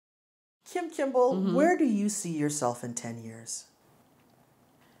Kim Kimble, where do you see yourself in 10 years?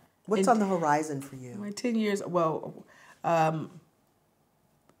 What's on the horizon for you? My 10 years, well, of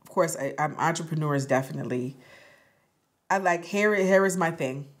course, I'm entrepreneurs definitely. I like hair is my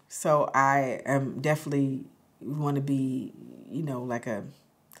thing. So I am definitely want to be, like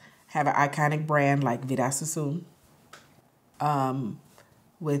have an iconic brand like Vida Sassoon,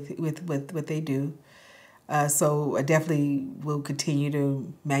 with what they do. So I definitely will continue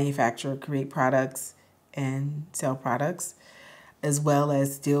to manufacture, create products, and sell products, as well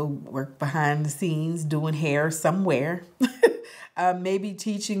as still work behind the scenes doing hair somewhere. Maybe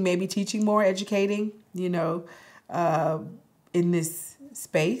teaching more, educating, in this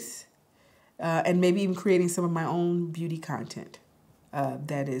space, and maybe even creating some of my own beauty content.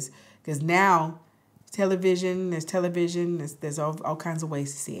 That is, because now there's all kinds of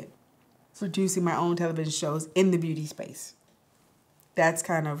ways to see it. Producing my own television shows in the beauty space. That's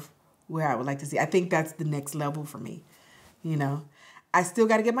kind of where I would like to see. I think that's the next level for me. I still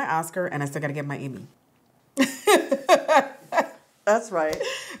got to get my Oscar and I still got to get my Emmy. That's right.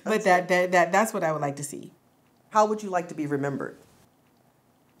 That's what I would like to see. How would you like to be remembered?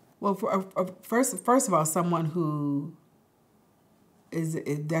 Well, first of all, someone who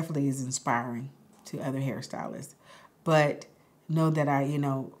it definitely is inspiring to other hairstylists, but know that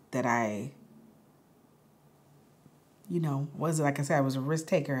was, like I said, I was a risk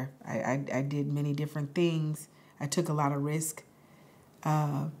taker. I did many different things. I took a lot of risk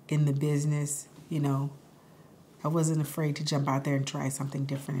in the business. I wasn't afraid to jump out there and try something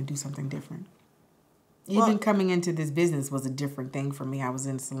different and do something different. Even coming into this business was a different thing for me. I was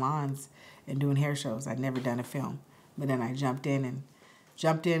in salons and doing hair shows. I'd never done a film. But then I jumped in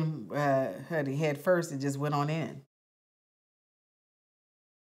head first and just went on in.